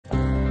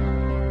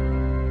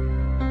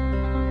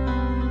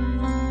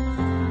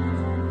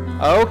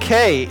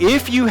Okay,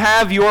 if you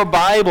have your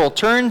Bible,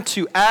 turn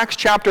to Acts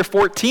chapter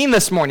 14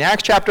 this morning.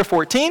 Acts chapter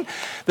 14,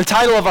 the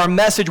title of our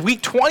message,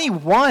 week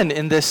 21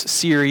 in this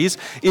series,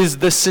 is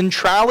The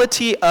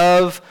Centrality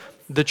of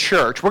the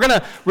Church. We're going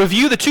to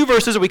review the two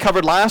verses that we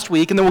covered last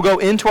week, and then we'll go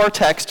into our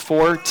text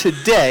for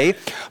today.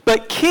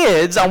 But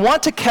kids, I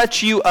want to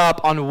catch you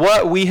up on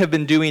what we have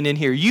been doing in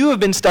here. You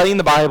have been studying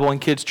the Bible in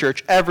Kids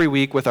Church every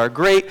week with our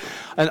great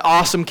and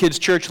awesome Kids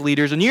Church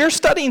leaders, and you're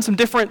studying some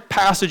different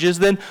passages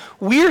than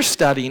we're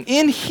studying.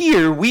 In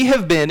here, we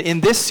have been,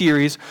 in this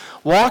series,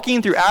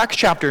 walking through Acts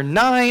chapter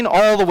 9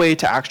 all the way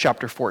to Acts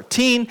chapter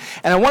 14,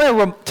 and I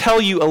want to tell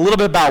you a little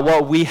bit about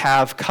what we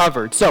have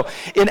covered. So,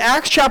 in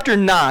Acts chapter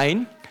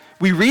 9,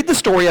 we read the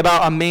story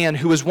about a man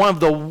who was one of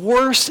the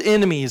worst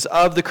enemies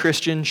of the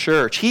Christian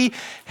church. He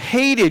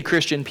hated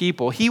Christian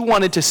people. He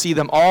wanted to see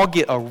them all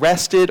get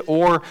arrested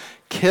or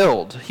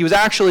killed. He was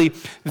actually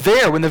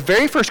there when the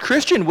very first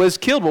Christian was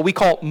killed, what we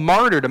call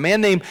martyred, a man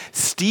named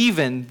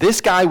Stephen.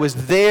 This guy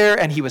was there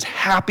and he was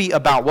happy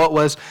about what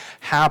was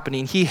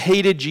happening. He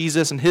hated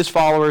Jesus and his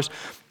followers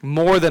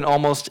more than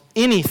almost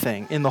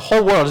anything in the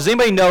whole world. Does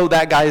anybody know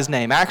that guy's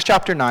name? Acts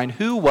chapter 9.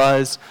 Who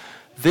was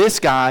this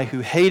guy who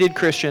hated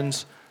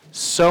Christians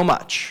so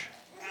much?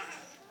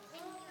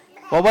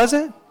 What was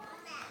it?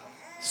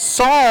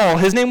 Saul.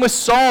 His name was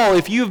Saul.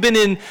 If you've been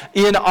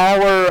in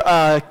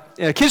our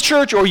kids'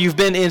 church or you've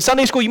been in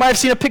Sunday school, you might have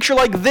seen a picture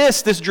like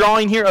this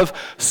drawing here of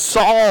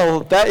Saul.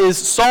 That is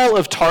Saul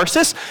of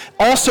Tarsus,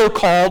 also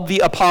called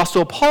the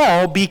Apostle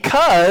Paul,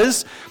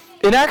 because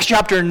in Acts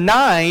chapter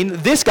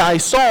 9, this guy,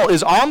 Saul,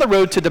 is on the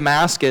road to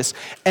Damascus,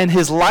 and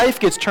his life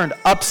gets turned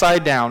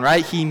upside down,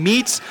 right? He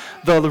meets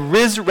the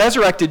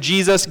resurrected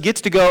Jesus,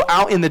 gets to go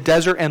out in the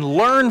desert and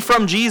learn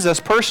from Jesus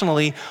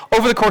personally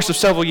over the course of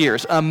several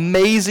years.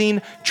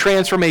 Amazing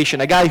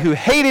transformation. A guy who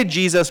hated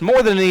Jesus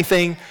more than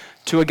anything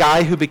to a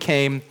guy who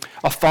became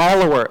a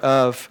follower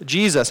of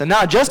Jesus, and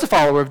not just a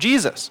follower of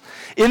Jesus.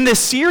 In this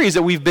series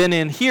that we've been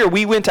in here,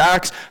 we went to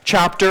Acts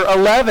chapter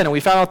 11, and we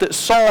found out that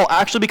Saul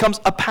actually becomes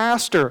a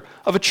pastor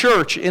of a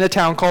church in a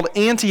town called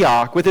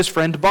Antioch with his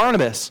friend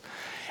Barnabas.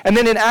 And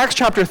then in Acts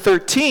chapter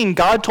 13,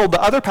 God told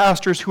the other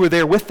pastors who were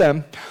there with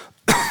them,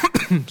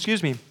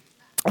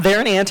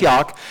 there in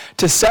Antioch,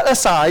 to set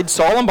aside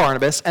Saul and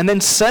Barnabas and then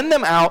send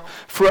them out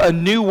for a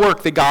new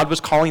work that God was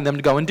calling them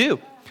to go and do.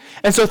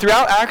 And so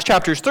throughout Acts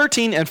chapters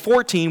 13 and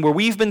 14, where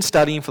we've been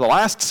studying for the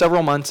last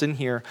several months in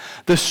here,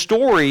 the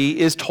story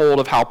is told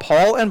of how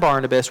Paul and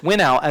Barnabas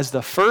went out as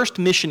the first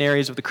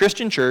missionaries of the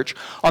Christian church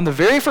on the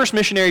very first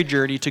missionary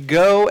journey to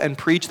go and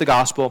preach the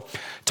gospel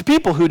to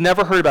people who'd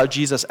never heard about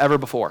Jesus ever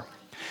before.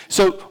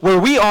 So where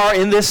we are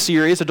in this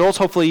series, adults,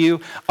 hopefully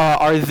you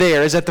are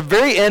there, is at the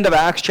very end of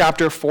Acts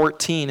chapter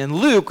 14. And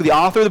Luke, the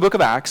author of the book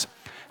of Acts,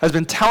 has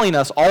been telling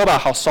us all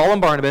about how Saul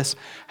and Barnabas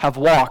have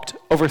walked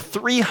over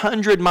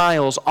 300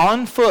 miles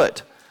on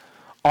foot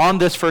on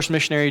this first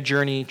missionary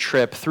journey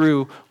trip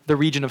through the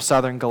region of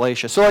southern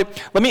Galatia. So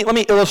let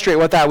me illustrate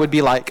what that would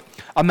be like.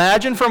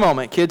 Imagine for a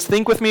moment, kids,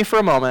 think with me for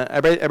a moment.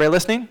 Everybody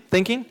listening?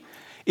 Thinking?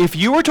 If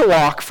you were to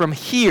walk from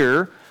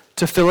here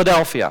to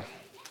Philadelphia,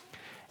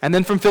 and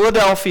then from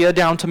Philadelphia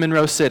down to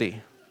Monroe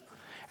City,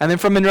 and then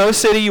from Monroe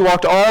City you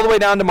walked all the way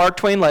down to Mark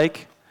Twain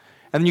Lake,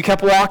 and then you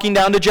kept walking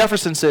down to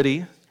Jefferson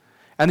City,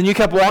 and then you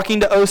kept walking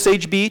to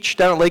Osage Beach,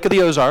 down at Lake of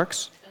the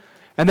Ozarks.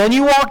 And then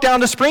you walked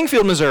down to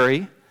Springfield, Missouri.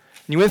 And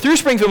you went through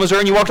Springfield, Missouri,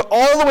 and you walked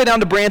all the way down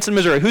to Branson,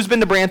 Missouri. Who's been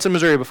to Branson,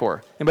 Missouri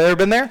before? Anybody ever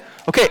been there?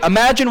 Okay,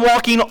 imagine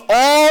walking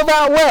all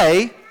that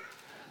way.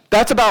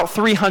 That's about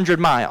 300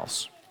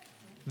 miles.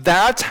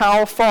 That's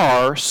how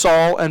far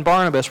Saul and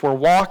Barnabas were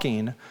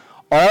walking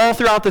all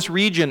throughout this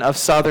region of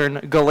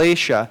southern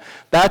Galatia.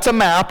 That's a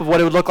map of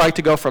what it would look like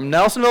to go from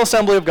Nelsonville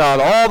Assembly of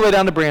God all the way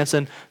down to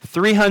Branson,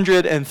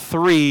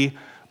 303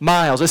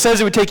 miles. It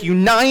says it would take you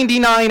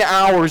 99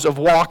 hours of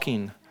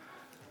walking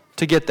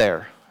to get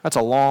there. That's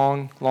a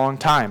long, long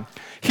time.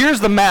 Here's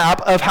the map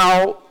of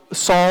how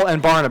Paul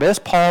and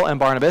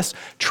Barnabas,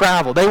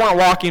 traveled. They weren't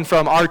walking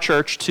from our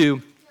church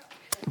to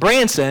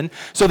Branson,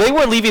 so they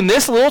were leaving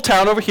this little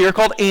town over here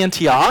called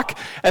Antioch,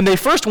 and they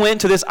first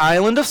went to this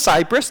island of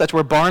Cyprus. That's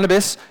where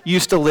Barnabas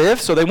used to live,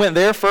 so they went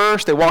there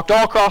first. They walked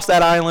all across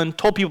that island,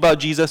 told people about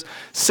Jesus,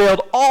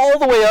 sailed all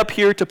the way up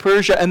here to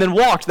Persia, and then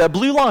walked that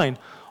blue line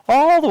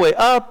all the way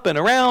up and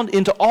around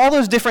into all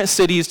those different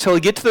cities till we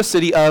get to the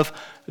city of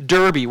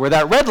Derbe, where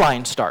that red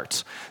line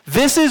starts.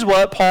 This is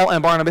what Paul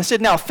and Barnabas did.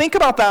 Now, think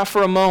about that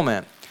for a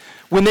moment.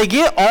 When they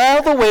get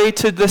all the way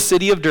to the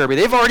city of Derbe,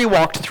 they've already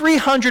walked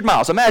 300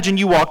 miles. Imagine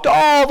you walked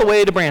all the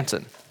way to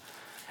Branson.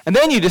 And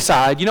then you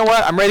decide, you know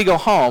what, I'm ready to go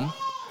home.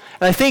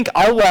 And I think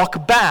I'll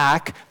walk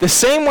back the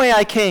same way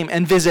I came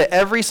and visit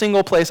every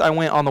single place I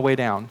went on the way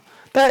down.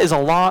 That is a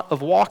lot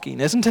of walking,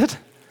 isn't it?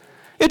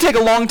 It'd take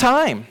a long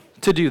time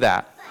to do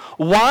that.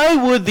 Why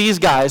would these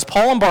guys,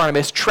 Paul and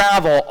Barnabas,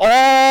 travel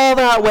all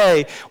that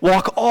way,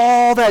 walk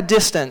all that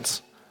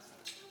distance?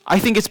 I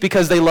think it's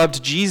because they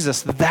loved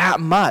Jesus that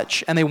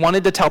much, and they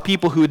wanted to tell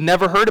people who had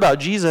never heard about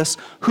Jesus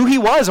who he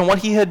was and what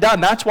he had done.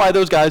 That's why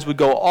those guys would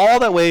go all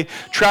that way,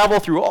 travel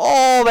through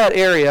all that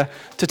area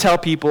to tell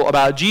people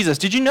about Jesus.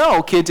 Did you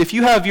know, kids, if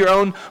you have your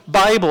own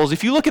Bibles,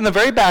 if you look in the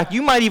very back,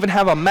 you might even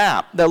have a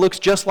map that looks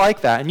just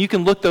like that, and you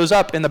can look those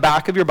up in the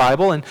back of your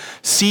Bible and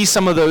see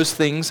some of those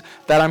things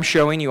that I'm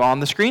showing you on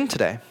the screen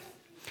today.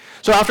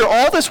 So after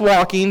all this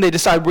walking, they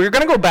decide we're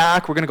going to go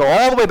back. We're going to go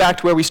all the way back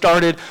to where we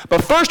started.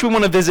 But first, we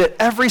want to visit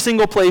every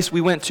single place we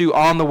went to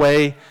on the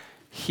way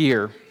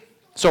here.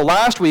 So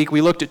last week,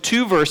 we looked at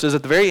 2 verses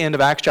at the very end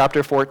of Acts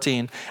chapter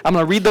 14. I'm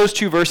going to read those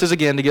 2 verses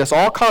again to get us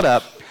all caught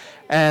up.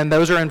 And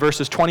those are in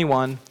verses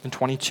 21 and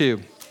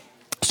 22.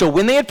 So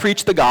when they had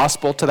preached the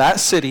gospel to that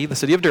city, the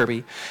city of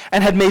Derbe,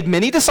 and had made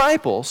many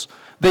disciples,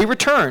 they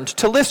returned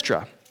to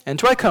Lystra and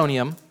to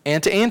Iconium,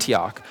 and to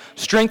Antioch,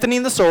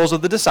 strengthening the souls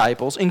of the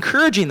disciples,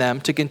 encouraging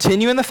them to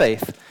continue in the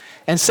faith,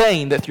 and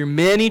saying that through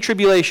many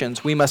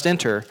tribulations we must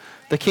enter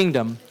the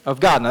kingdom of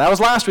God. Now that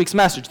was last week's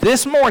message.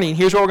 This morning,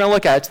 here's what we're going to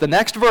look at. It's the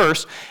next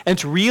verse, and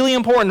it's a really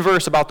important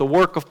verse about the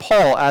work of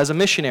Paul as a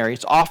missionary.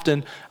 It's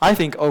often, I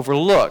think,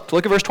 overlooked.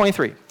 Look at verse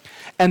 23.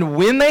 And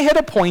when they had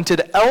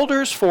appointed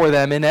elders for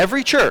them in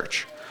every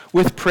church,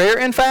 with prayer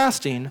and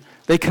fasting,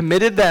 they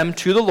committed them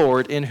to the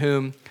Lord in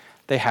whom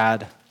they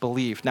had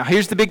believed. Now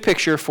here's the big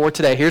picture for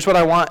today. Here's what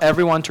I want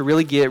everyone to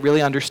really get,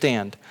 really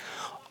understand.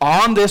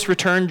 On this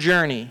return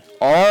journey,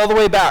 all the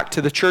way back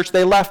to the church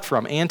they left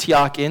from,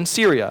 Antioch in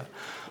Syria,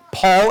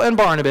 Paul and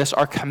Barnabas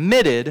are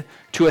committed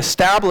to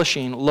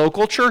establishing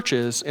local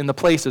churches in the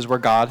places where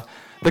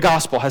the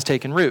gospel has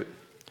taken root.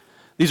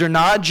 These are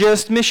not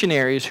just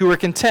missionaries who are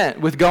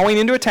content with going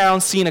into a town,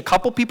 seeing a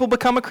couple people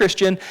become a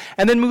Christian,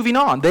 and then moving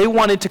on. They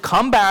wanted to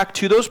come back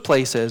to those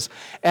places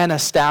and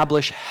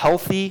establish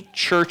healthy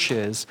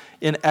churches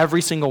in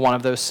every single one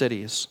of those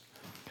cities.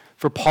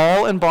 For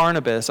Paul and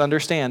Barnabas,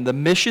 understand, the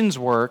missions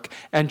work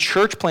and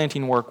church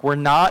planting work were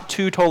not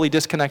 2 totally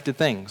disconnected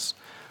things.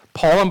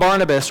 Paul and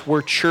Barnabas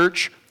were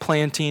church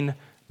planting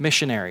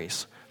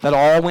missionaries that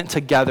all went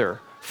together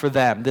for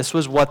them. This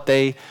was what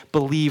they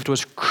believed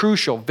was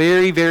crucial,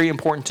 very, very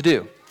important to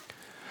do.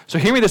 So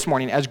hear me this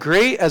morning. As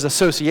great as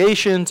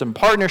associations and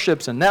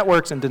partnerships and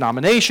networks and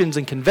denominations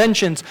and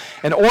conventions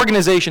and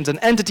organizations and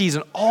entities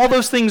and all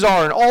those things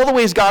are, and all the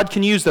ways God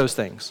can use those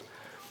things,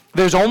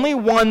 there's only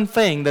one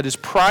thing that is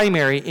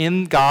primary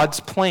in God's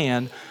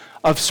plan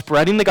of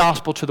spreading the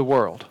gospel to the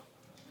world.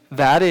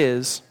 That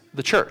is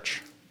the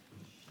church.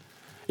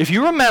 If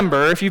you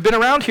remember, if you've been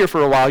around here for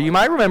a while, you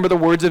might remember the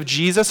words of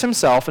Jesus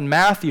himself in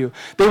Matthew.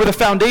 They were the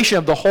foundation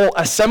of the whole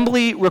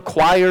Assembly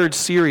Required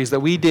series that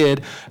we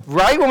did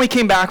right when we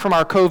came back from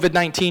our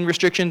COVID-19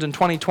 restrictions in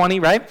 2020,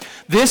 right?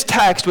 This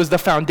text was the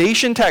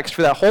foundation text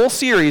for that whole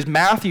series,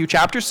 Matthew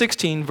chapter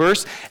 16,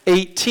 verse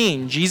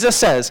 18. Jesus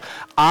says,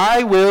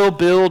 I will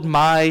build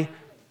my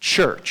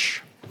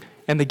church,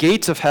 and the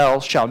gates of hell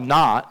shall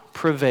not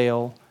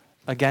prevail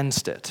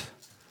against it.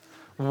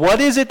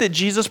 What is it that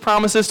Jesus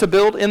promises to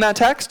build in that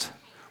text?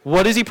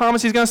 What does he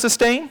promise he's going to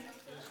sustain?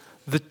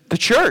 The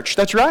church,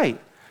 that's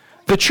right.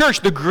 The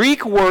church, the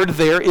Greek word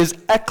there is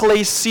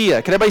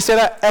ekklesia. Can everybody say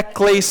that?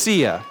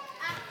 Ekklesia.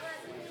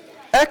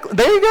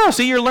 There you go.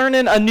 See, you're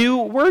learning a new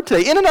word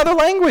today. In another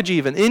language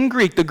even, in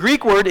Greek. The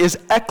Greek word is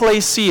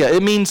ekklesia.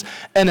 It means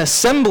an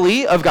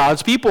assembly of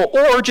God's people,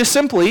 or just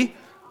simply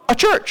a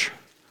church.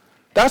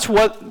 That's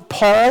what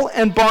Paul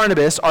and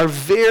Barnabas are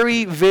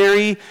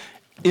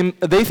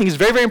they think is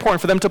very, very important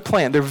for them to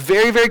plant. They're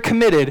very, very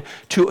committed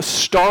to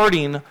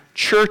starting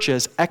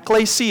churches,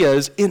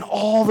 ecclesias, in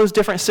all those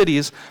different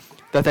cities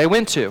that they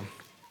went to.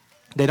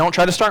 They don't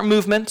try to start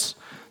movements.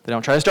 They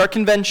don't try to start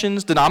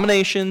conventions,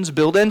 denominations,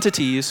 build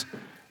entities.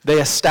 They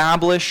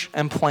establish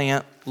and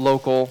plant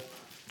local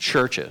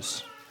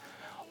churches.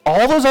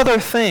 All those other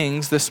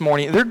things this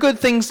morning, they're good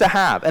things to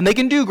have, and they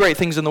can do great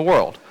things in the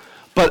world,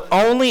 but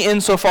only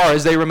insofar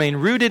as they remain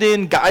rooted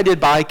in, guided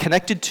by,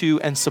 connected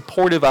to, and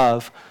supportive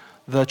of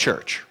the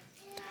church.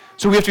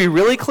 So we have to be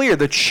really clear.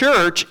 The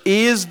church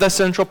is the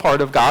central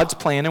part of God's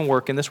plan and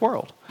work in this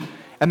world.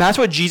 And that's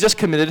what Jesus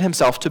committed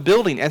himself to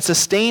building and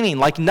sustaining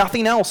like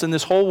nothing else in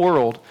this whole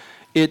world.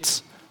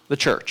 It's the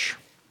church.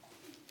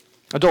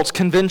 Adults,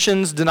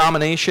 conventions,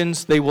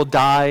 denominations, they will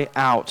die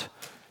out.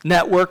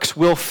 Networks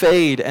will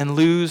fade and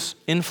lose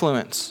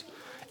influence.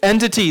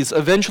 Entities,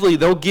 eventually,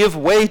 they'll give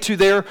way to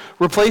their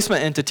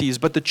replacement entities.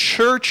 But the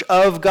church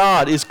of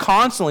God is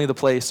constantly the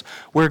place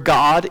where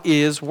God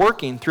is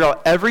working.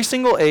 Throughout every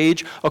single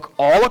age,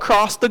 all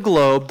across the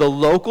globe, the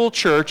local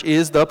church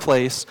is the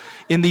place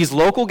in these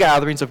local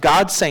gatherings of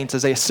God's saints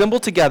as they assemble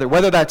together,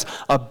 whether that's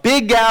a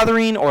big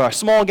gathering or a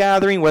small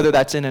gathering, whether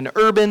that's in an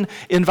urban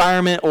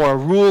environment or a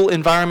rural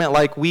environment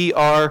like we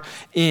are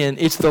in.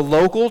 It's the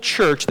local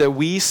church that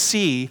we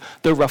see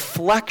the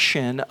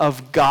reflection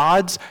of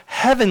God's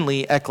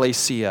heavenly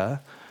ecclesia,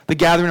 the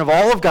gathering of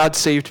all of God's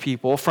saved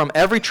people from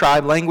every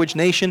tribe, language,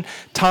 nation,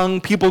 tongue,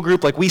 people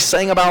group, like we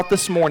sang about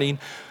this morning.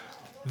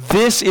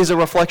 This is a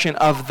reflection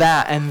of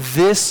that, and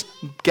this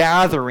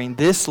gathering,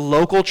 this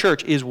local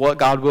church, is what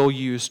God will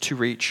use to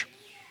reach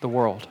the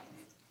world.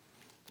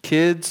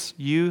 Kids,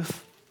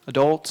 youth,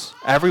 adults,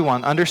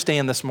 everyone,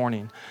 understand this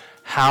morning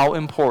how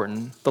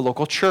important the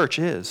local church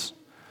is.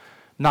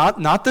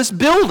 Not this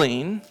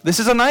building. This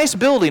is a nice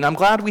building. I'm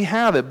glad we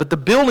have it. But the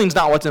building's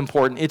not what's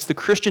important. It's the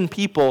Christian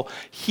people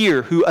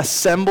here who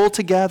assemble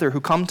together,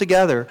 who come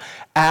together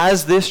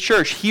as this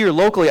church here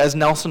locally as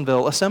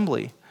Nelsonville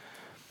Assembly.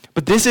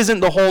 But this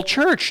isn't the whole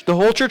church. The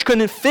whole church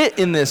couldn't fit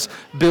in this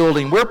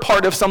building. We're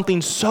part of something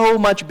so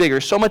much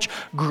bigger, so much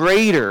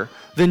greater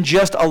than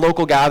just a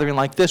local gathering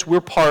like this.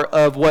 We're part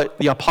of what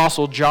the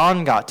Apostle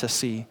John got to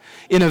see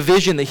in a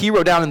vision that he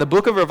wrote down in the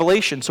book of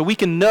Revelation so we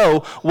can know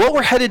what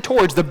we're headed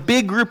towards, the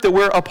big group that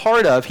we're a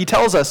part of. He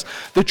tells us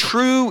the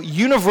true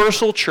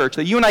universal church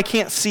that you and I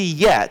can't see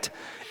yet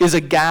is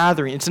a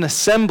gathering. It's an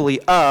assembly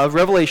of,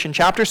 Revelation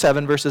chapter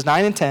 7, verses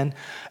 9 and 10,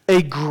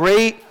 a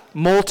great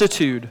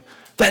multitude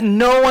that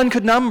no one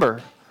could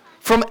number,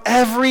 from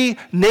every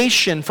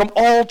nation, from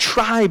all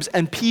tribes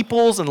and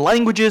peoples and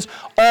languages,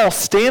 all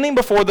standing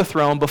before the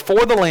throne,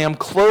 before the Lamb,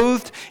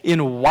 clothed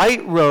in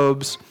white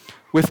robes,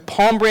 with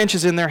palm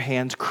branches in their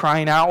hands,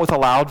 crying out with a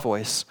loud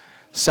voice,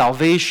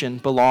 "Salvation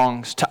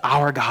belongs to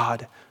our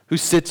God, who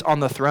sits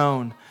on the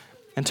throne,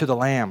 and to the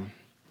Lamb."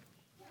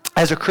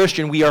 As a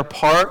Christian, we are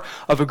part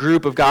of a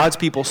group of God's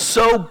people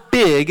so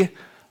big,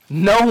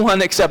 no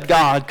one except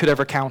God could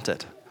ever count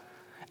it.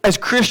 As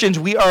Christians,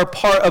 we are a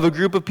part of a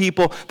group of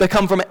people that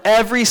come from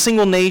every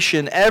single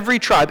nation, every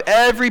tribe,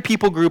 every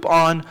people group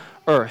on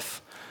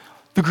earth.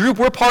 The group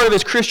we're part of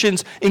as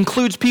Christians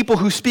includes people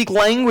who speak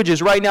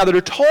languages right now that are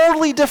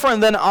totally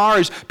different than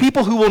ours,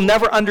 people who will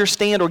never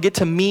understand or get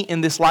to meet in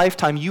this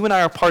lifetime. You and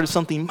I are part of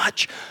something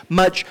much,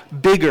 much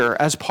bigger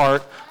as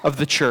part of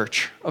the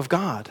church of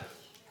God.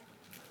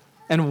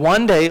 And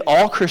one day,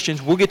 all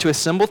Christians will get to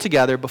assemble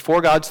together before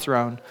God's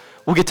throne.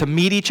 We'll get to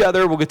meet each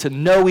other, we'll get to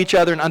know each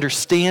other and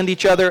understand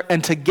each other,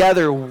 and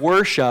together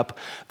worship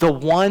the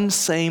one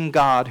same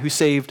God who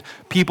saved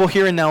people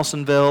here in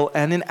Nelsonville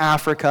and in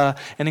Africa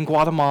and in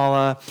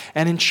Guatemala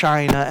and in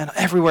China and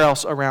everywhere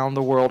else around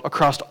the world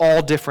across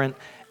all different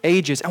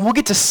ages. And we'll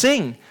get to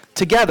sing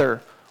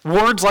together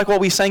words like what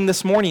we sang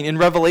this morning in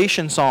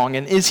Revelation song,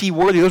 and "Is He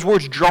Worthy?" Those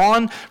words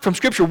drawn from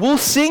Scripture. We'll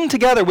sing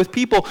together with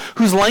people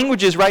whose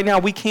languages right now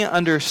we can't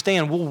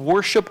understand. We'll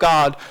worship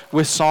God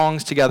with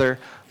songs together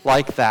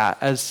like that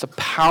as a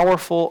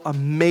powerful,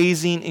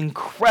 amazing,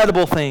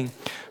 incredible thing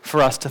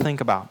for us to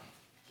think about.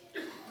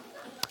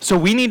 So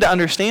we need to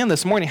understand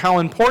this morning how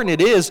important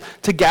it is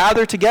to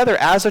gather together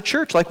as a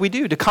church like we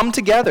do, to come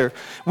together.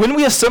 When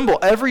we assemble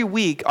every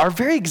week, our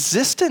very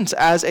existence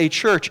as a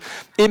church,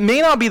 it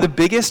may not be the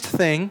biggest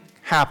thing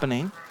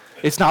happening.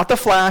 It's not the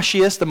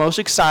flashiest, the most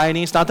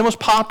exciting. It's not the most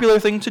popular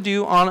thing to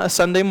do on a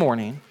Sunday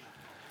morning.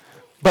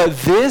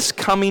 But this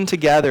coming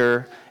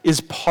together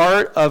is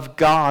part of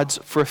God's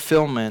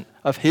fulfillment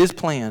of His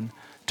plan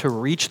to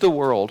reach the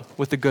world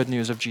with the good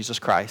news of Jesus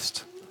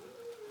Christ.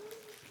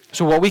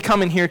 So what we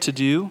come in here to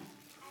do,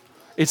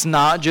 it's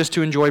not just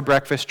to enjoy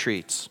breakfast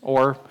treats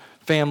or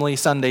family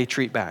Sunday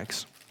treat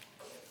bags.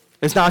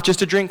 It's not just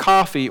to drink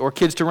coffee or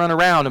kids to run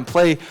around and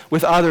play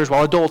with others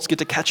while adults get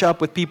to catch up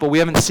with people we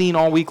haven't seen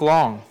all week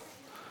long.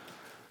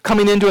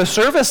 Coming into a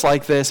service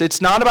like this,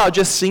 it's not about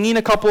just singing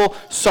a couple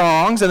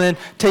songs and then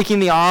taking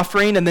the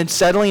offering and then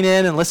settling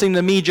in and listening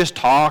to me just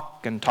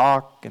talk and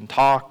talk and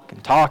talk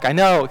and talk. I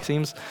know, it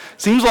seems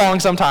long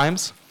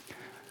sometimes.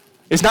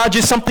 It's not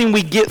just something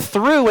we get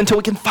through until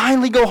we can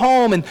finally go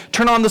home and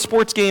turn on the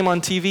sports game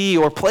on TV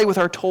or play with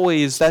our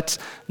toys. That's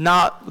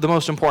not the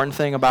most important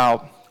thing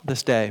about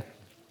this day.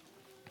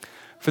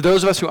 For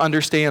those of us who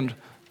understand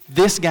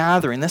this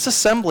gathering, this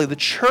assembly, the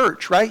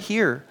church right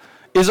here,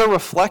 is a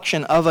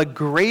reflection of a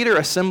greater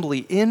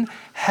assembly in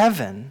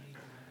heaven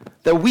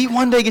that we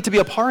one day get to be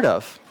a part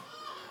of.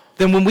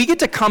 Then when we get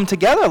to come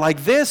together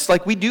like this,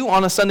 like we do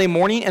on a Sunday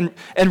morning,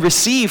 and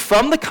receive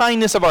from the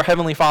kindness of our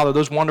Heavenly Father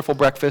those wonderful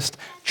breakfast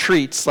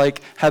treats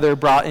like Heather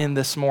brought in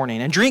this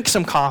morning, and drink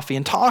some coffee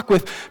and talk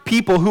with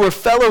people who are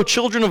fellow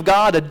children of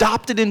God,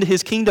 adopted into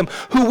His kingdom,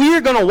 who we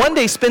are going to one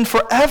day spend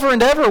forever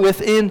and ever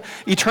within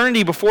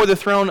eternity before the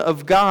throne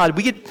of God.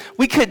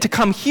 We get to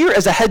come here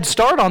as a head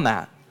start on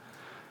that.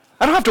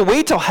 I don't have to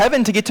wait till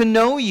heaven to get to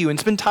know you and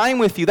spend time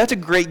with you. That's a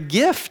great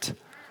gift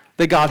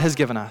that God has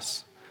given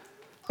us.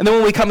 And then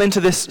when we come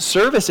into this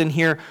service in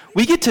here,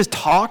 we get to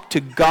talk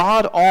to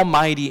God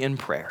Almighty in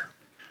prayer.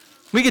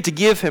 We get to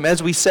give Him,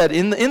 as we said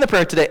in the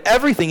prayer today,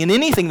 everything and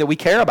anything that we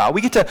care about. We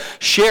get to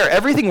share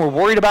everything we're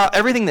worried about,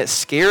 everything that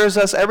scares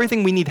us,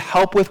 everything we need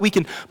help with. We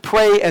can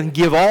pray and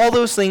give all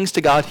those things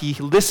to God. He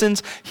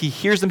listens, He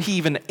hears them, He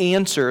even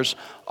answers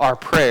our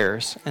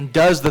prayers and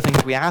does the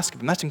things we ask of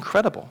Him. That's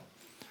incredible.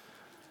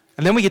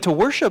 And then we get to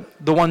worship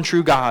the one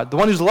true God, the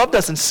one who's loved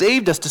us and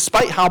saved us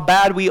despite how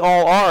bad we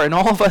all are. And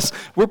all of us,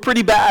 we're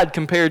pretty bad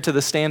compared to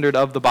the standard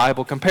of the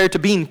Bible. Compared to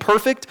being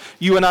perfect,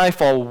 you and I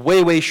fall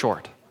way, way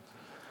short.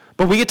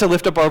 But we get to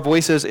lift up our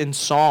voices in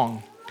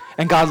song.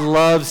 And God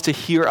loves to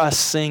hear us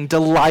sing,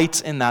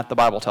 delights in that, the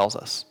Bible tells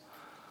us.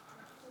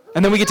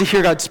 And then we get to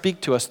hear God speak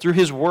to us through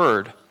His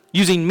Word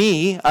using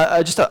me,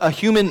 just a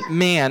human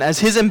man, as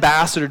his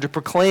ambassador to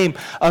proclaim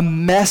a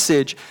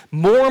message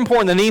more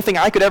important than anything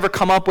I could ever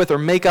come up with or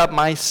make up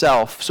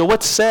myself. So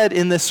what's said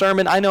in this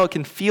sermon, I know it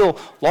can feel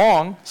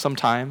long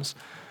sometimes,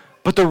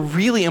 but the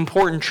really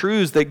important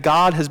truths that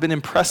God has been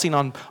impressing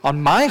on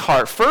my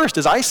heart first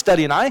as I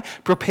study and I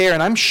prepare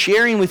and I'm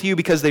sharing with you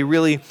because they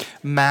really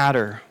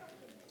matter.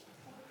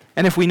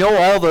 And if we know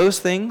all those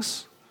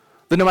things,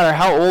 then no matter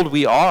how old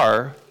we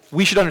are,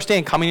 we should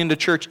understand coming into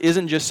church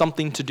isn't just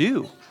something to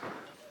do,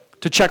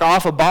 to check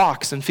off a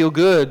box and feel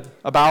good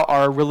about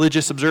our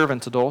religious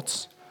observance,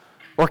 adults.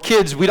 Or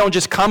kids, we don't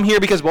just come here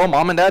because, well,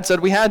 mom and dad said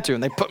we had to,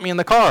 and they put me in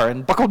the car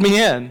and buckled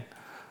me in.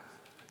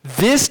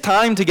 This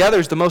time together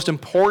is the most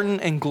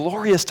important and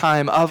glorious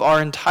time of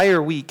our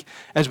entire week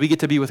as we get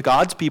to be with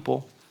God's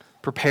people,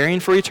 preparing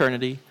for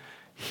eternity,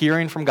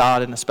 hearing from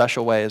God in a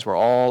special way as we're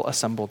all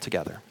assembled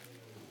together.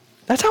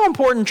 That's how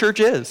important church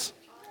is.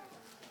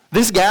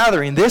 This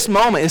gathering, this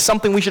moment is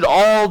something we should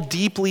all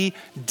deeply,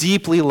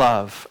 deeply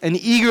love and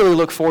eagerly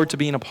look forward to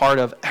being a part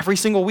of every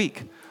single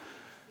week.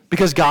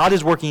 Because God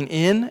is working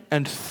in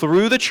and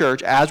through the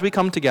church as we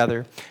come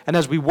together and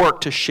as we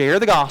work to share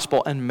the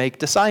gospel and make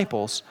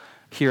disciples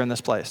here in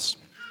this place.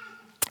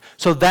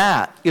 So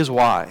that is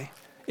why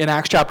in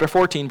Acts chapter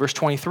 14, verse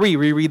 23,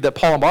 we read that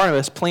Paul and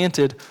Barnabas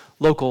planted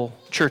local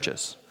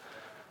churches.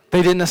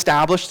 They didn't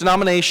establish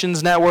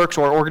denominations, networks,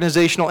 or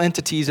organizational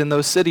entities in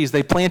those cities.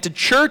 They planted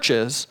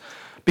churches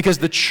because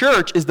the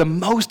church is the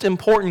most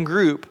important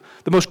group,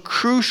 the most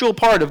crucial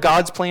part of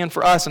God's plan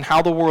for us and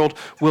how the world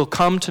will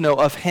come to know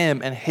of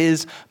Him and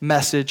His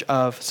message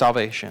of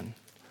salvation.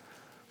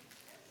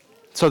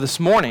 So this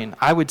morning,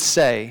 I would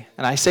say,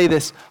 and I say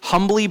this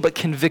humbly but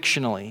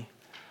convictionally,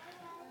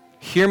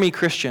 hear me,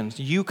 Christians,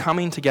 you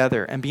coming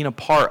together and being a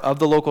part of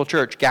the local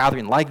church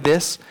gathering like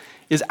this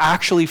is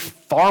actually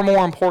far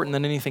more important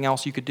than anything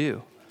else you could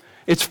do.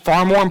 It's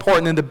far more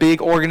important than the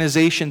big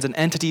organizations and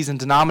entities and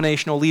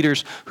denominational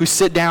leaders who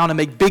sit down and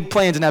make big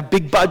plans and have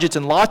big budgets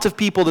and lots of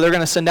people that they're going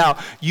to send out.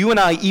 You and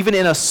I, even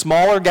in a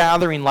smaller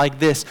gathering like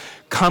this,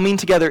 coming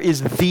together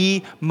is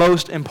the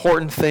most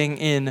important thing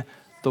in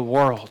the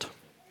world.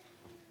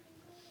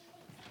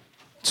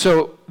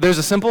 So there's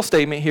a simple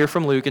statement here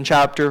from Luke in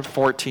chapter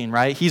 14,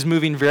 right? He's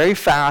moving very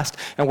fast,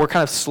 and we're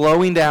kind of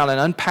slowing down and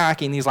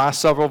unpacking these last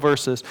several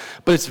verses.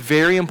 But it's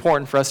very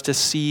important for us to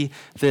see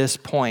this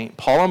point.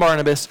 Paul and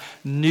Barnabas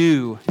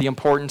knew the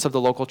importance of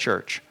the local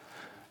church.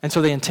 And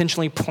so they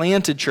intentionally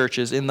planted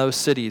churches in those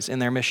cities in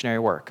their missionary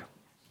work.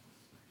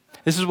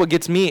 This is what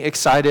gets me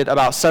excited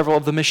about several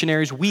of the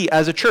missionaries we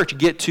as a church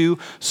get to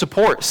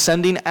support,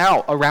 sending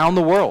out around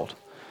the world.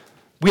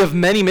 We have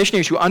many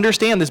missionaries who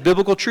understand this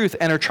biblical truth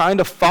and are trying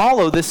to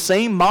follow this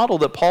same model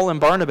that Paul and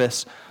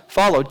Barnabas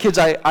followed. Kids,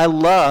 I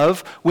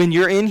love when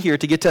you're in here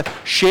to get to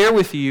share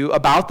with you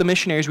about the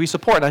missionaries we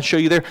support. And I show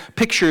you their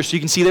pictures so you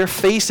can see their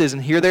faces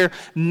and hear their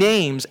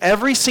names.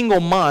 Every single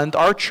month,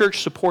 our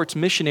church supports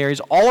missionaries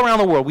all around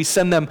the world. We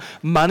send them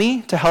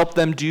money to help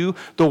them do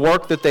the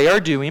work that they are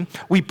doing.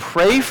 We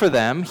pray for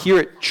them here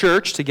at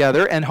church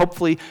together, and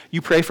hopefully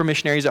you pray for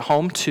missionaries at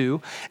home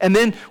too. And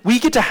then we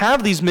get to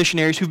have these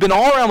missionaries who've been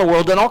all around the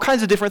world, done all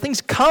kinds of different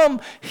things,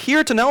 come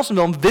here to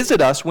Nelsonville and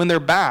visit us when they're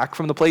back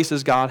from the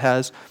places God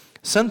has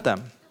sent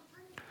them.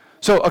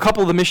 So a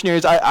couple of the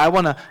missionaries I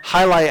want to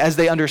highlight as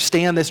they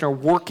understand this and are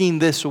working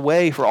this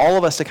way for all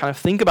of us to kind of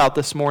think about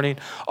this morning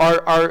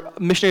are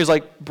missionaries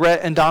like Brett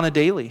and Donna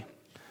Daly.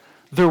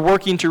 They're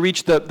working to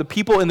reach the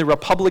people in the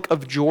Republic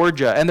of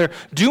Georgia, and they're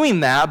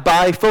doing that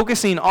by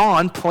focusing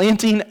on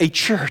planting a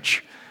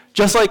church,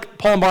 just like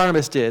Paul and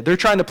Barnabas did. They're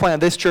trying to plant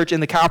this church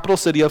in the capital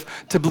city of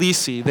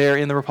Tbilisi, there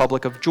in the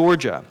Republic of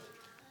Georgia.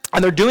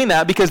 And they're doing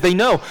that because they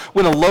know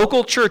when a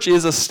local church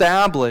is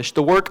established,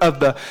 the work of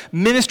the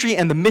ministry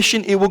and the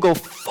mission, it will go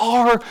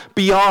far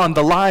beyond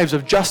the lives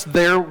of just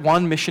their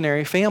one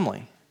missionary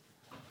family.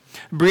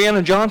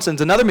 Brianna Johnson's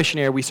another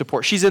missionary we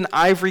support. She's in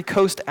Ivory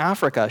Coast,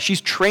 Africa.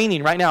 She's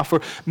training right now for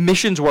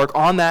missions work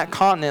on that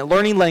continent,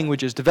 learning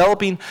languages,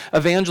 developing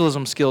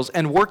evangelism skills,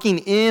 and working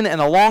in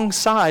and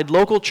alongside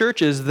local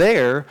churches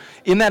there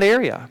in that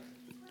area.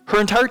 Her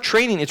entire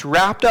training is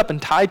wrapped up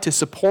and tied to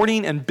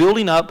supporting and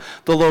building up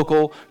the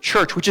local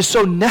church, which is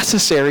so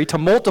necessary to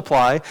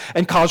multiply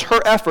and cause her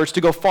efforts to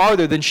go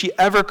farther than she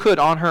ever could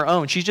on her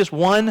own. She's just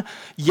one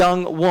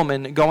young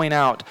woman going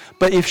out.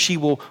 But if she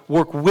will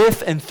work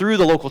with and through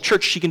the local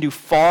church, she can do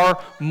far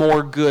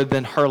more good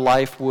than her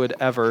life would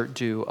ever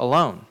do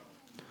alone.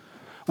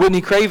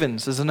 Whitney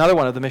Cravens is another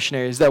one of the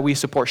missionaries that we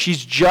support.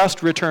 She's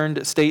just returned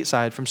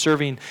stateside from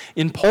serving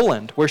in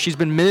Poland, where she's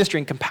been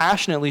ministering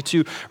compassionately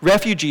to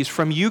refugees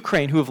from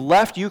Ukraine who have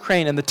left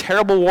Ukraine and the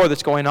terrible war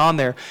that's going on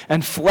there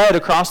and fled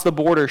across the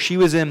border. She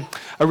was in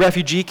a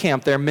refugee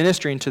camp there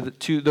ministering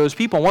to those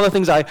people. And one of the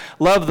things I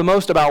love the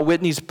most about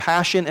Whitney's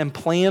passion and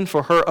plan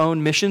for her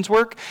own missions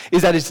work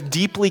is that it's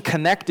deeply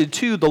connected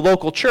to the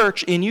local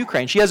church in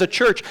Ukraine. She has a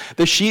church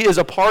that she is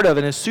a part of,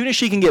 and as soon as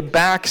she can get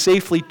back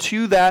safely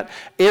to that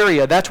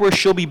area, that's where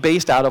she'll be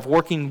based out of,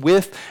 working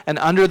with and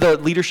under the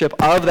leadership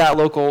of that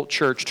local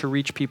church to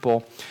reach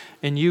people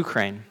in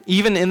Ukraine.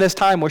 Even in this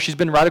time where she's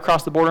been right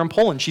across the border in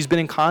Poland, she's been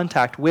in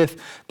contact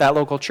with that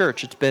local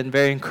church. It's been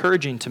very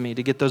encouraging to me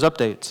to get those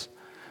updates.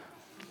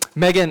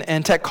 Megan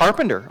and Tech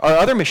Carpenter are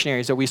other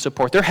missionaries that we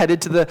support. They're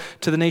headed to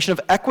the nation of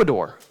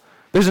Ecuador.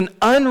 There's an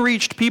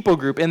unreached people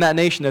group in that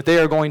nation that they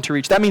are going to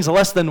reach. That means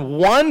less than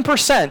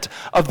 1%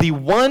 of the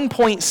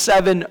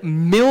 1.7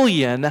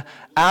 million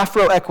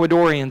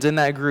Afro-Ecuadorians in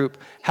that group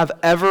have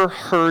ever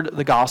heard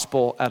the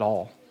gospel at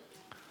all.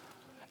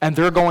 And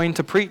they're going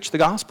to preach the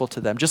gospel to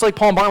them. Just like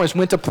Paul and Barnabas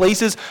went to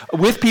places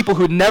with people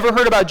who'd never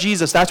heard about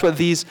Jesus, that's what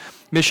these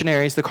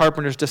missionaries, the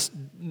carpenters, just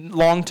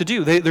long to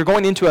do. They're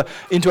going into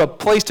a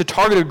place to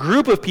target a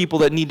group of people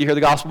that need to hear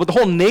the gospel, but the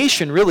whole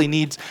nation really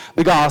needs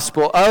the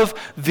gospel. Of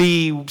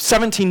the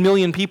 17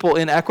 million people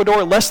in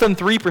Ecuador, less than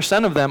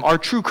 3% of them are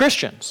true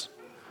Christians.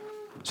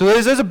 So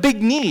there's a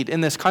big need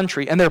in this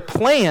country, and their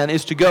plan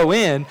is to go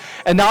in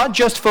and not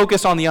just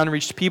focus on the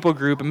unreached people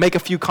group and make a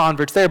few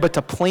converts there, but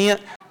to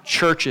plant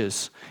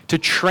churches, to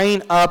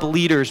train up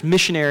leaders,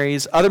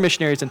 missionaries, other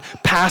missionaries, and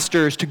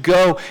pastors to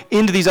go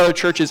into these other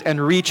churches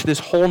and reach this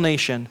whole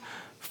nation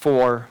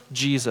for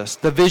Jesus.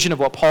 The vision of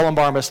what Paul and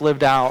Barnabas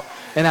lived out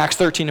in Acts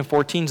 13 and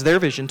 14 is their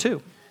vision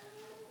too.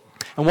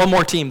 And one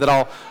more team that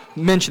I'll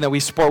mention that we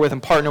support with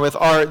and partner with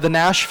are the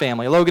Nash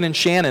family, Logan and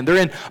Shannon. They're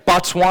in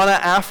Botswana,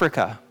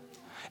 Africa.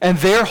 And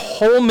their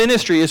whole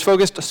ministry is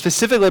focused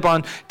specifically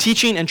upon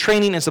teaching and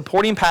training and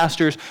supporting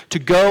pastors to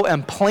go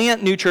and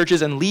plant new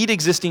churches and lead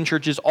existing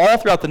churches all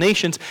throughout the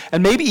nations,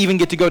 and maybe even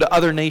get to go to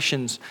other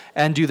nations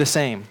and do the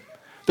same.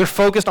 They're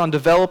focused on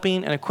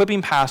developing and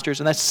equipping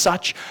pastors, and that's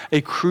such a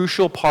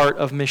crucial part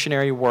of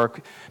missionary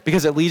work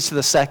because it leads to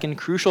the second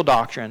crucial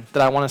doctrine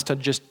that I want us to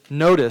just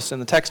notice in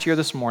the text here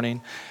this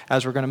morning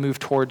as we're going to move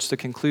towards the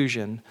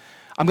conclusion.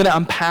 I'm going to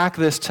unpack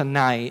this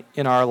tonight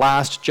in our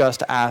last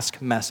Just Ask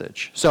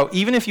message. So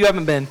even if you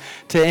haven't been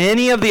to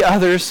any of the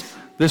others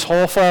this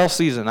whole fall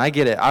season, I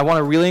get it. I want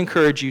to really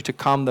encourage you to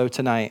come, though,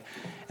 tonight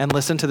and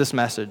listen to this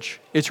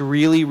message. It's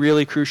really,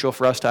 really crucial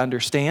for us to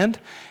understand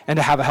and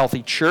to have a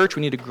healthy church.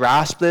 We need to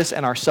grasp this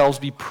and ourselves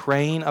be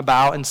praying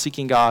about and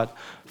seeking God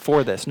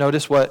for this.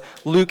 Notice what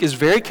Luke is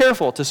very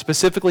careful to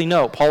specifically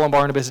note Paul and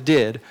Barnabas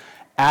did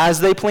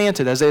as they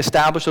planted, as they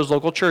established those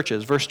local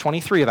churches. Verse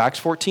 23 of Acts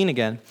 14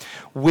 again.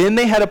 When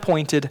they had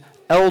appointed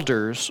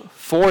elders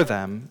for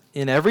them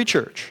in every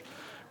church,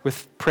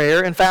 with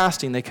prayer and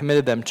fasting, they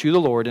committed them to the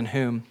Lord in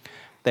whom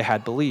they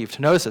had believed.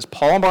 Notice this.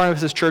 Paul and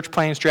Barnabas' church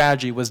planting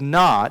strategy was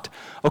not,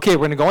 okay,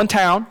 we're going to go in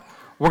town,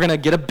 we're going to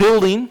get a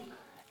building,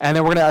 and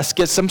then we're going to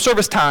get some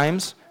service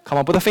times, come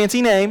up with a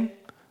fancy name,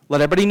 let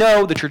everybody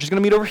know the church is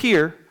going to meet over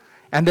here,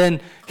 and then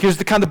here's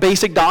the kind of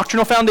basic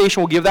doctrinal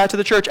foundation, we'll give that to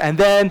the church, and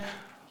then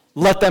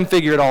let them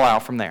figure it all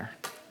out from there.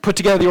 Put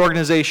together the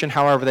organization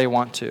however they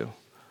want to.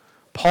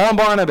 Paul and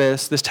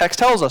Barnabas, this text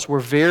tells us, were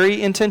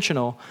very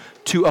intentional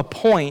to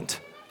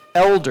appoint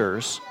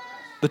elders.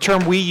 The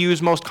term we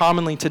use most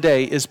commonly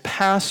today is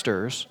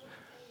pastors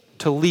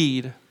to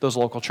lead those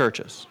local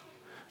churches.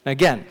 And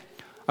again,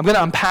 I'm going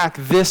to unpack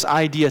this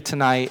idea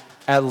tonight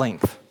at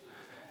length.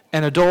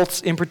 And adults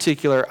in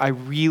particular, I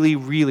really,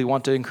 really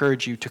want to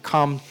encourage you to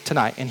come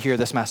tonight and hear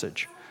this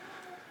message.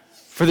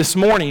 For this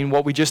morning,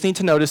 what we just need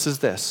to notice is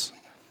this.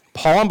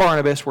 Paul and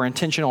Barnabas were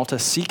intentional to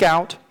seek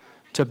out,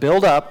 to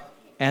build up,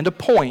 and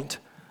appoint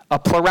a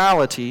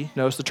plurality,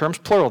 notice the term's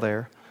plural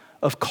there,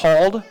 of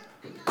called,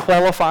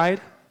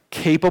 qualified,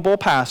 capable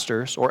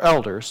pastors or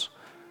elders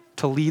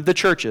to lead the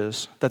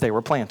churches that they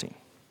were planting.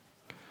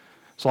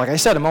 So like I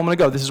said a moment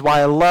ago, this is why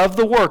I love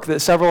the work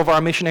that several of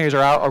our missionaries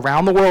are out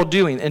around the world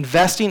doing,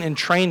 investing in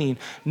training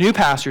new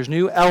pastors,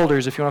 new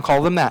elders, if you want to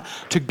call them that,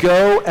 to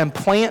go and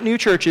plant new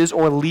churches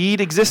or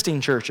lead existing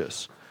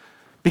churches.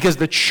 Because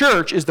the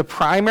church is the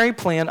primary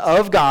plan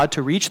of God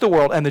to reach the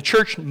world, and the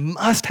church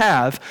must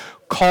have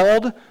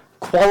called,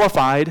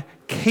 qualified,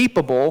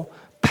 capable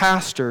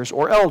pastors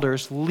or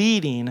elders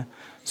leading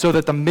so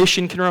that the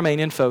mission can remain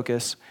in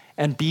focus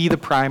and be the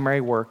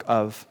primary work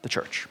of the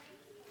church.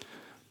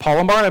 Paul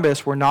and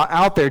Barnabas were not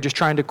out there just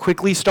trying to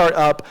quickly start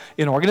up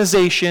an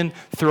organization,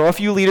 throw a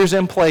few leaders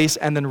in place,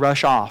 and then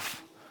rush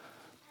off.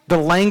 The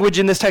language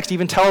in this text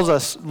even tells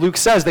us, Luke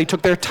says, they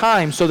took their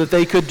time so that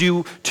they could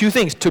do two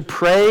things, to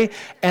pray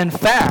and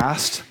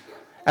fast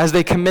as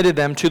they committed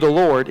them to the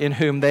Lord in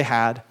whom they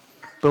had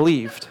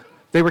believed.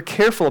 They were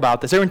careful about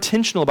this. They were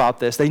intentional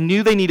about this. They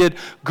knew they needed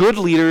good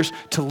leaders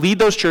to lead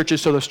those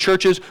churches so those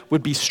churches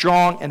would be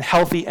strong and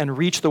healthy and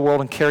reach the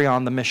world and carry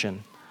on the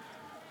mission.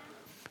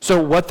 So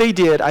what they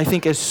did, I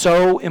think, is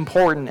so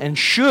important and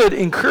should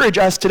encourage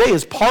us today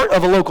as part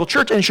of a local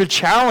church and should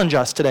challenge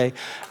us today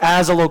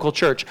as a local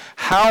church.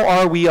 How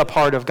are we a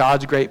part of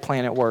God's great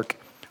plan at work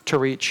to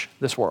reach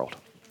this world?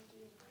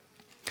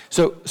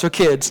 So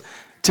kids,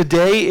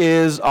 today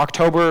is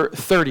October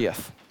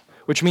 30th,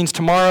 which means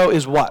tomorrow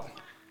is what?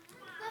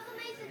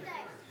 Reformation Day.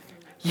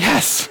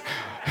 Yes.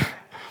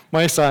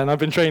 My son, I've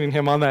been training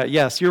him on that.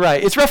 Yes, you're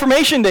right. It's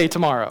Reformation Day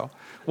tomorrow.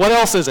 What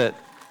else is it?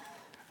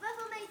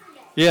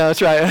 Yeah,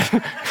 that's right.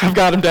 I've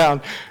got him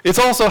down. It's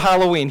also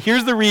Halloween.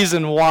 Here's the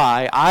reason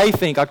why I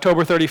think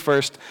October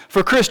 31st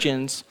for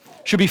Christians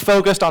should be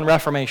focused on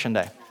Reformation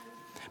Day.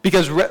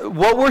 Because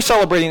what we're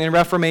celebrating in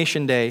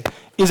Reformation Day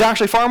is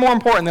actually far more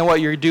important than what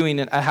you're doing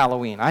at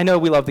Halloween. I know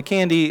we love the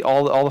candy,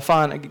 all the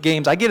fun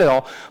games, I get it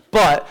all,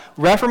 but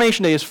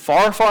Reformation Day is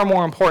far, far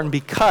more important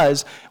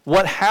because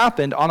what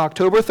happened on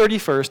October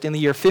 31st in the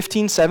year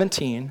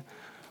 1517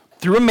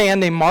 through a man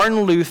named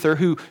Martin Luther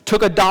who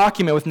took a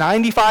document with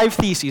 95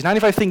 theses,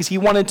 95 things he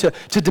wanted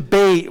to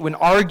debate and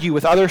argue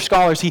with other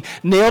scholars. He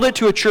nailed it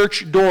to a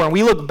church door, and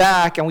we look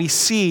back and we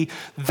see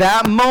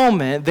that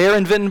moment there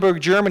in Wittenberg,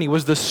 Germany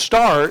was the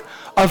start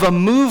of a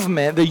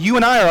movement that you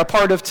and I are a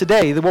part of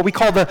today, what we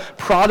call the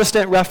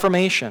Protestant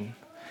Reformation.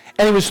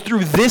 And it was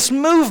through this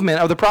movement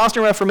of the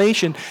Protestant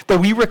Reformation that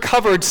we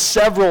recovered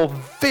several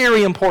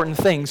very important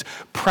things,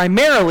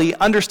 primarily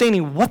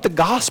understanding what the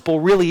gospel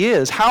really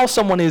is, how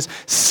someone is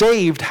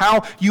saved,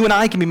 how you and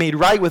I can be made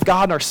right with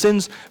God and our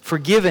sins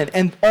forgiven.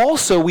 And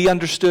also we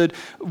understood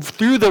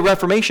through the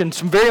Reformation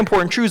some very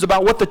important truths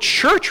about what the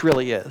church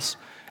really is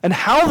and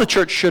how the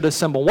church should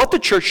assemble, what the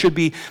church should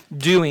be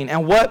doing,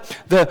 and what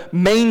the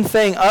main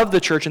thing of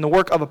the church and the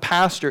work of a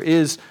pastor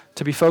is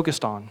to be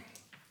focused on.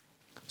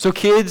 So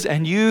kids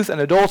and youth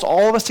and adults,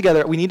 all of us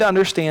together, we need to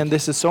understand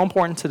this is so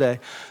important today.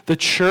 The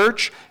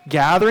church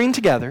gathering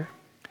together,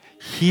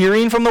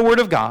 hearing from the Word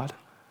of God,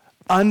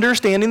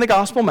 understanding the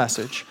gospel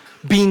message,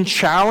 being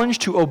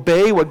challenged to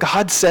obey what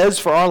God says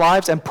for our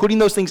lives and putting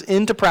those things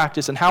into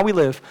practice and how we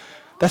live,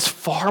 that's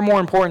far more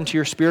important to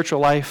your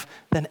spiritual life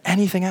than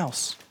anything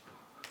else.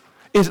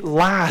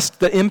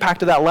 The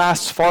impact of that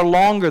lasts far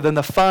longer than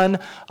the fun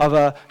of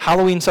a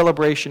Halloween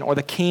celebration or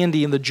the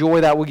candy and the joy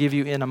that will give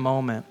you in a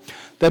moment.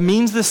 That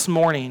means this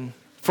morning,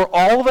 for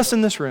all of us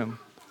in this room,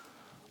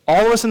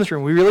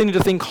 we really need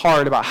to think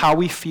hard about how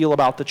we feel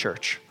about the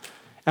church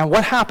and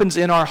what happens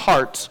in our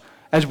hearts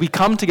as we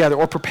come together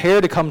or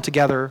prepare to come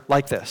together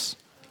like this.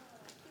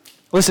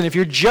 Listen, if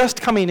you're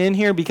just coming in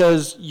here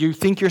because you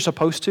think you're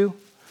supposed to,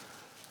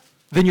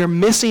 then you're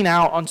missing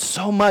out on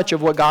so much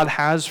of what God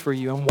has for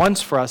you and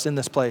wants for us in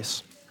this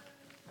place.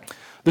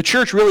 The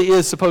church really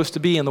is supposed to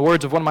be, in the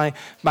words of one of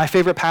my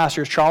favorite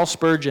pastors, Charles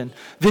Spurgeon,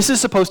 this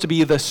is supposed to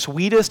be the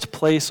sweetest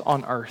place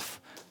on earth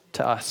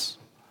to us.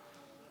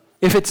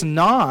 If it's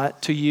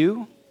not to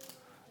you,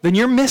 then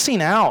you're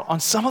missing out on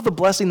some of the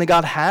blessing that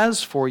God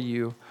has for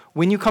you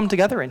when you come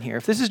together in here.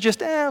 If this is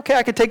just, okay,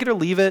 I could take it or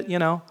leave it,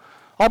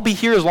 I'll be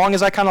here as long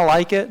as I kind of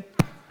like it.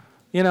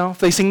 If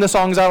they sing the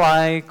songs I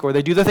like or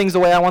they do the things the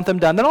way I want them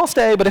done, then I'll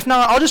stay. But if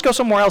not, I'll just go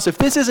somewhere else. If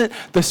this isn't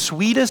the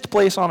sweetest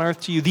place on earth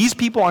to you, these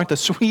people aren't the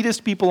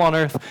sweetest people on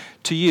earth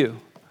to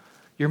you,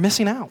 you're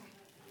missing out.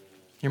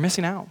 You're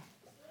missing out.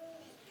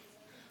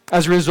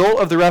 As a result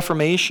of the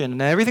Reformation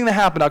and everything that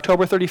happened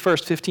October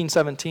 31st,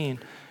 1517,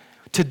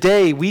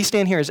 today we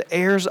stand here as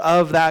heirs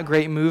of that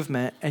great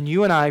movement, and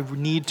you and I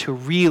need to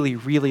really,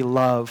 really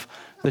love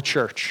the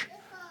church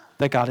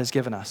that God has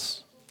given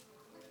us.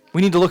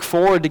 We need to look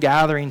forward to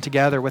gathering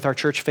together with our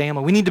church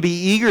family. We need to be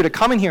eager to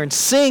come in here and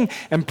sing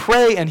and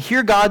pray and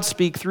hear God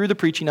speak through the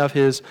preaching of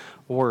His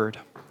Word.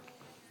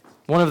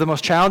 One of the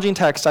most challenging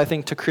texts, I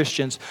think, to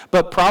Christians,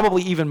 but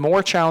probably even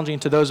more challenging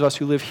to those of us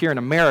who live here in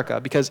America,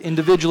 because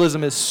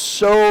individualism is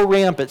so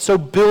rampant, so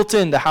built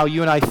into how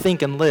you and I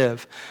think and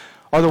live,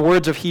 are the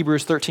words of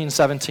Hebrews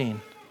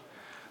 13:17.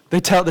 The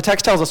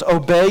text tells us,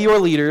 "Obey your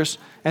leaders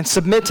and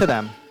submit to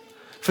them,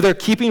 for they're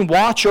keeping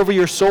watch over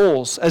your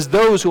souls as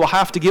those who will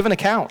have to give an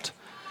account.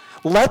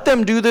 Let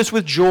them do this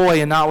with joy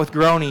and not with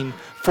groaning,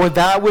 for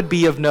that would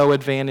be of no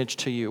advantage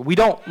to you." We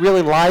don't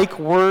really like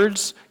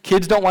words.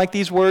 Kids don't like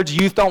these words.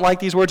 Youth don't like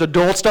these words.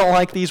 Adults don't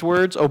like these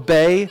words,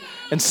 obey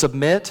and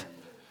submit.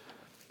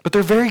 But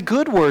they're very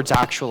good words,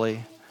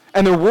 actually.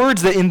 And they're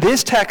words that in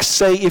this text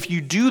say if you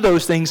do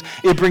those things,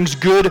 it brings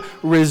good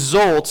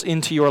results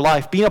into your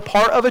life. Being a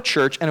part of a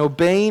church and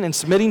obeying and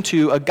submitting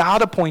to a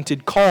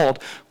God-appointed, called,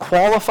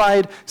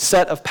 qualified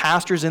set of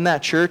pastors in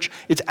that church,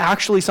 it's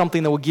actually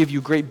something that will give you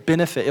great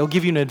benefit. It'll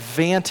give you an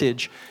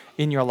advantage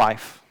in your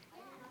life.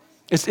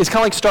 It's kind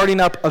of like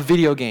starting up a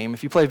video game,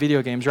 if you play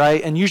video games,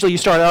 right? And usually you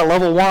start out at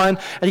level 1,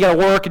 and you got to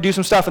work and do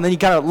some stuff, and then you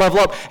kind of level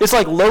up. It's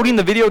like loading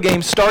the video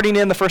game, starting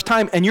in the first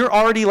time, and you're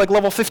already like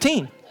level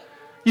 15.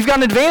 You've got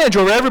an advantage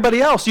over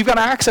everybody else. You've got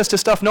access to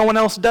stuff no one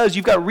else does.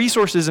 You've got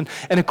resources and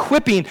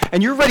equipping,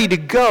 and you're ready to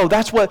go.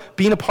 That's what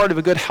being a part of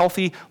a good,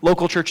 healthy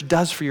local church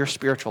does for your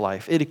spiritual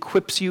life. It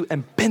equips you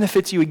and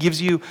benefits you. It gives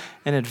you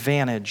an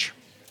advantage.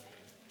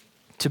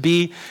 To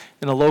be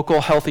in a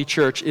local, healthy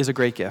church is a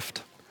great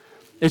gift.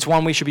 It's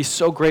one we should be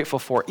so grateful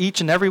for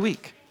each and every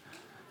week.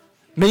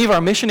 Many of our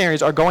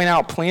missionaries are going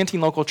out planting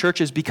local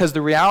churches because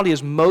the reality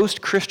is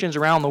most Christians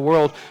around the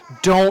world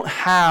don't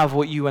have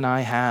what you and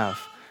I have.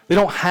 They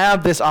don't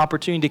have this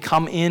opportunity to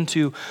come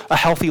into a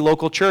healthy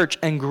local church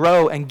and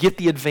grow and get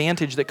the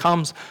advantage that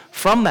comes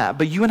from that.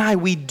 But you and I,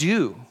 we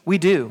do. We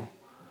do.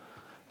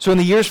 So in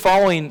the years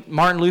following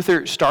Martin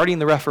Luther starting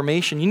the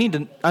Reformation, you need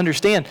to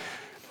understand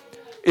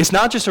it's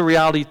not just a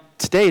reality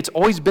today. It's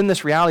always been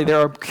this reality.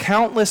 There are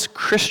countless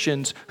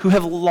Christians who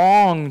have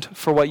longed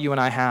for what you and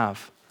I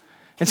have.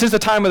 And since the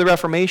time of the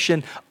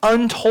Reformation,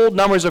 untold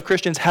numbers of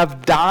Christians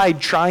have died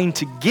trying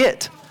to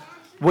get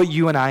what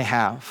you and I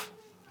have.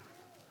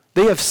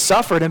 They have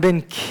suffered and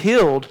been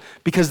killed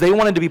because they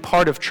wanted to be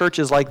part of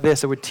churches like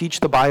this that would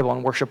teach the Bible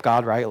and worship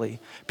God rightly.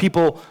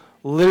 People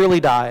literally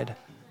died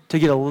to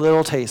get a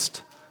little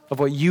taste of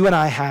what you and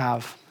I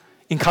have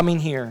in coming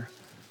here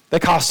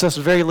that costs us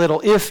very little,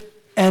 if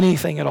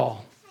anything at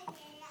all.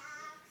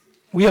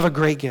 We have a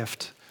great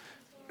gift,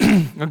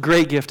 a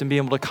great gift in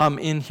being able to come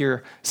in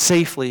here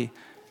safely,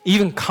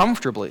 even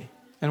comfortably,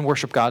 and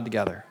worship God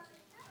together.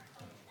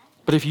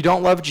 But if you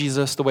don't love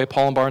Jesus the way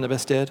Paul and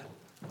Barnabas did,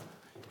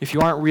 if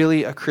you aren't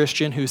really a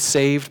Christian who's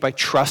saved by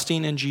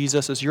trusting in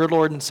Jesus as your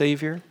Lord and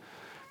Savior,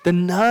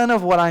 then none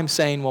of what I'm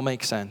saying will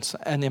make sense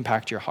and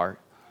impact your heart.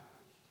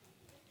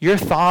 Your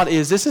thought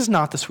is, this is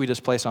not the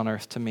sweetest place on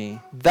earth to me.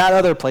 That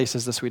other place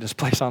is the sweetest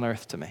place on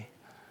earth to me.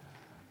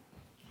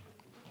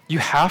 You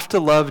have to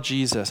love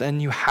Jesus,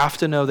 and you have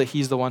to know that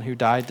he's the one who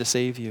died to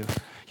save you.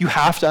 You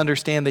have to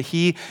understand that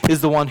he is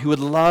the one who would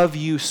love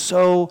you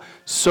so,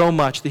 so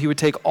much that he would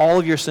take all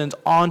of your sins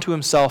onto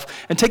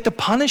himself and take the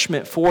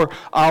punishment for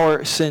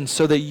our sins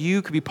so that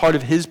you could be part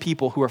of his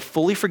people who are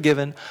fully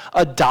forgiven,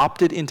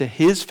 adopted into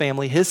his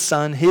family, his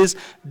son, his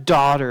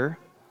daughter,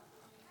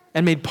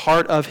 and made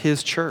part of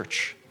his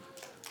church.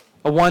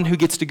 A one who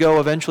gets to go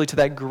eventually to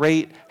that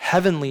great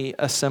heavenly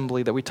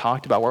assembly that we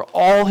talked about, where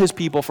all his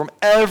people from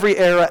every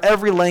era,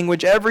 every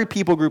language, every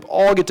people group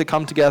all get to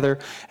come together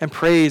and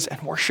praise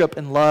and worship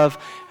and love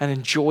and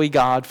enjoy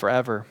God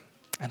forever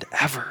and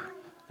ever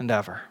and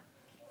ever.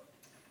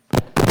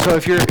 So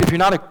if you're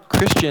not a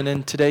Christian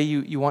and today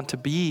you want to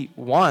be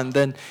one,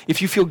 then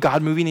if you feel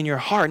God moving in your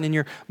heart and in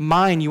your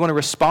mind, you want to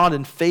respond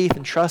in faith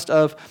and trust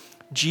of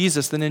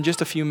Jesus, then in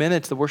just a few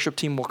minutes, the worship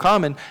team will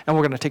come and we're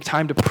going to take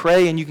time to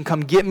pray, and you can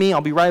come get me. I'll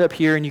be right up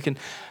here, and you can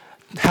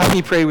have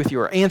me pray with you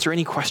or answer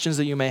any questions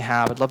that you may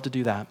have. I'd love to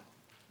do that.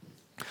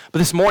 But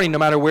this morning, no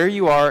matter where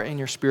you are in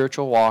your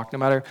spiritual walk, no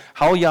matter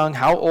how young,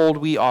 how old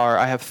we are,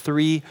 I have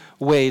 3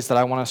 ways that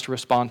I want us to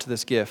respond to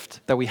this gift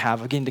that we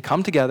have. Again, to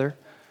come together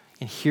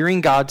and hearing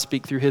God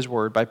speak through his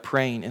word by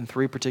praying in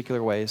 3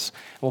 particular ways.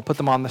 And we'll put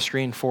them on the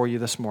screen for you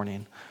this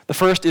morning. The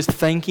first is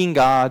thanking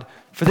God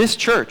for this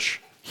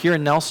church here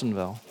in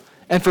Nelsonville,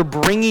 and for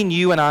bringing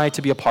you and I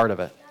to be a part of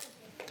it.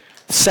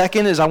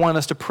 Second is I want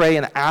us to pray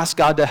and ask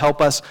God to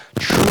help us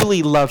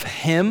truly love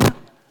him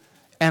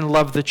and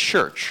love the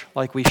church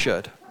like we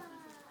should.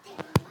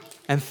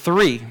 And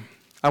 3,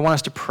 I want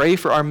us to pray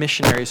for our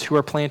missionaries who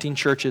are planting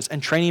churches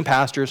and training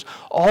pastors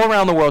all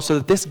around the world so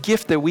that this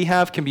gift that we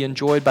have can be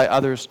enjoyed by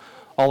others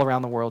all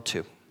around the world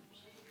too.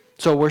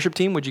 So worship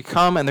team, would you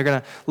come? And they're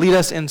going to lead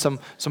us in some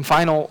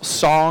final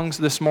songs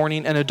this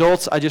morning. And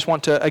adults, I just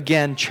want to,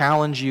 again,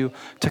 challenge you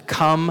to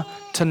come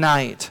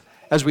tonight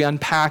as we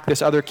unpack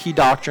this other key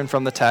doctrine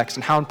from the text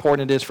and how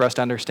important it is for us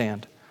to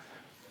understand.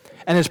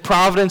 And as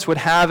Providence would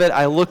have it,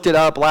 I looked it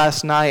up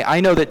last night. I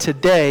know that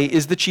today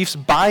is the Chiefs'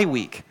 bye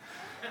week.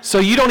 So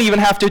you don't even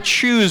have to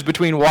choose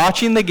between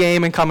watching the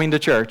game and coming to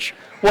church.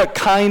 What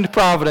kind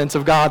providence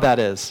of God that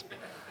is.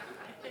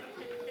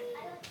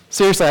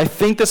 Seriously, I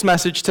think this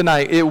message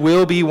tonight, it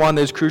will be one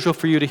that is crucial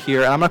for you to hear.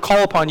 And I'm going to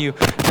call upon you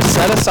to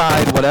set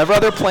aside whatever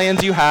other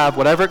plans you have,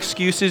 whatever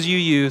excuses you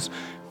use,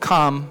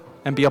 come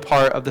and be a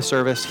part of the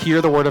service.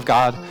 Hear the word of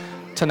God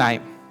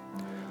tonight.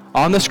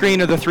 On the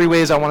screen are the 3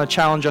 ways I want to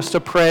challenge us to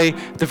pray.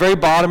 At the very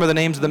bottom are the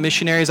names of the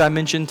missionaries I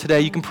mentioned today.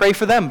 You can pray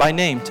for them by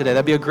name today.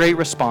 That'd be a great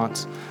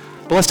response.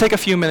 But let's take a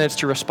few minutes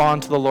to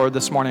respond to the Lord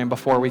this morning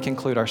before we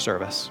conclude our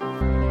service.